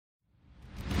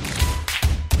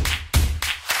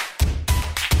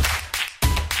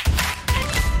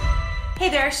Hey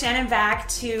there, Shannon back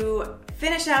to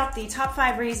finish out the top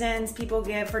 5 reasons people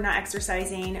give for not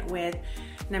exercising with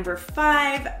number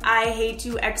 5, I hate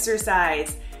to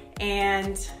exercise.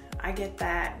 And I get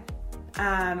that.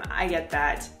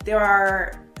 There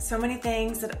are so many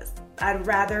things that I'd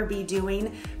rather be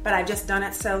doing, but I've just done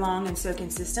it so long and so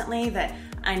consistently that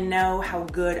I know how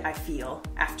good I feel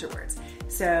afterwards.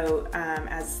 So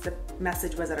as the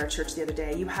message was at our church the other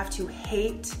day, you have to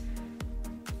hate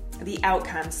the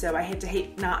outcome. So I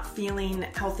hate not feeling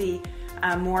healthy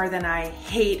more than I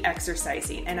hate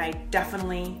exercising. And I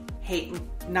definitely hate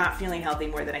not feeling healthy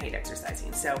more than I hate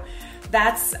exercising. So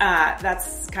that's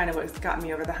kind of what got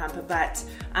me over the hump. But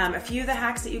a few of the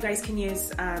hacks that you guys can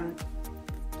use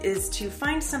is to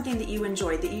find something that you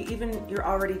enjoy, that you're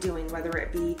already doing, whether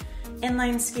it be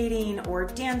inline skating or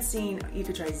dancing. You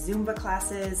could try Zumba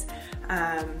classes.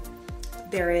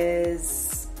 There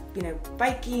is,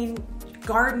 biking,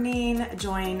 gardening,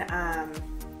 join a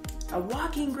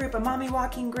walking group, a mommy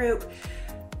walking group.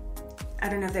 I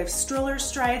don't know if they have stroller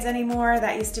strides anymore.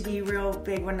 That used to be real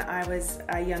big when I was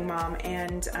a young mom,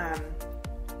 and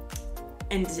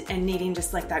needing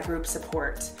just like that group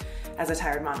support as a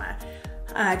tired mama.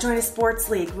 Join a sports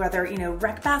league, whether,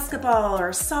 rec basketball or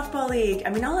softball league.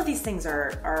 I mean, all of these things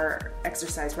are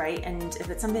exercise, right? And if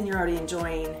it's something you're already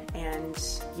enjoying and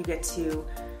you get to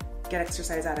get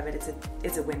exercise out of it,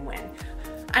 it's a win-win.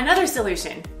 Another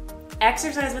solution: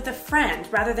 exercise with a friend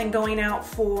rather than going out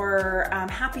for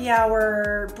happy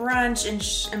hour, brunch,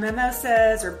 and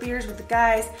mimosas or beers with the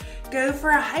guys. Go for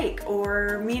a hike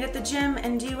or meet at the gym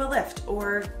and do a lift,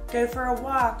 or go for a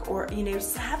walk, or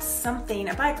have something,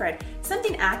 a bike ride,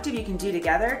 something active you can do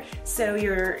together. So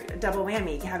you're double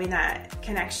whammy, having that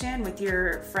connection with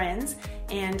your friends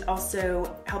and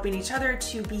also helping each other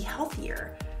to be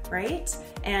healthier, right?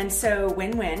 And so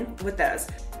win-win with those.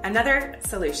 Another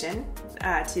solution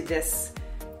to this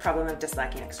problem of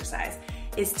disliking exercise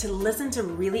is to listen to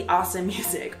really awesome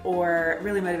music or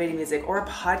really motivating music or a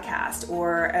podcast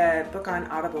or a book on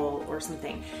Audible or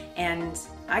something. And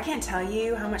I can't tell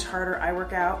you how much harder I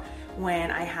work out when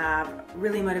I have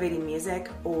really motivating music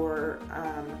or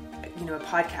a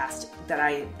podcast that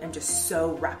I am just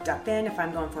so wrapped up in. If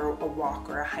I'm going for a walk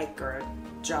or a hike or a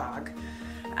jog,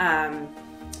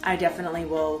 I definitely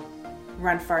will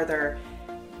run farther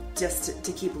just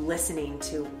to keep listening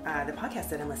to the podcast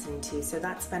that I'm listening to. So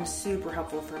that's been super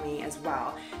helpful for me as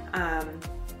well. And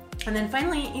then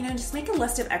finally, just make a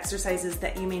list of exercises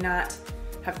that you may not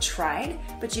have tried,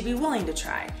 but you'd be willing to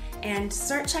try. And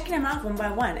start checking them off one by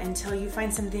one until you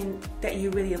find something that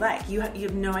you really like. You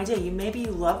have no idea. Maybe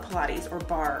you love Pilates or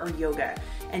barre or yoga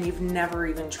and you've never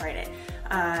even tried it.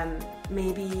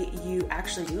 Maybe you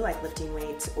actually do like lifting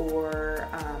weights or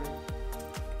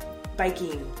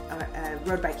biking,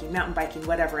 road biking, mountain biking,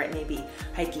 whatever it may be,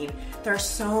 hiking. There are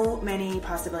so many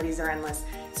possibilities, they're endless.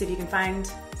 So if you can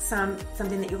find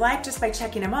something that you like just by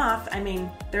checking them off,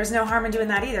 there's no harm in doing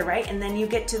that either, right? And then you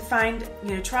get to find,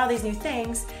 try all these new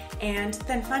things and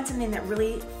then find something that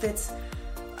really fits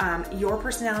your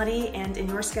personality and in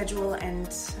your schedule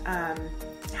and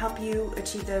help you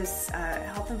achieve those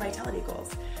health and vitality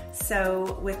goals.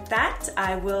 So with that,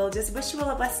 I will just wish you all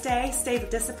a blessed day, stay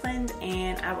disciplined,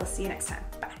 and I will see you next time.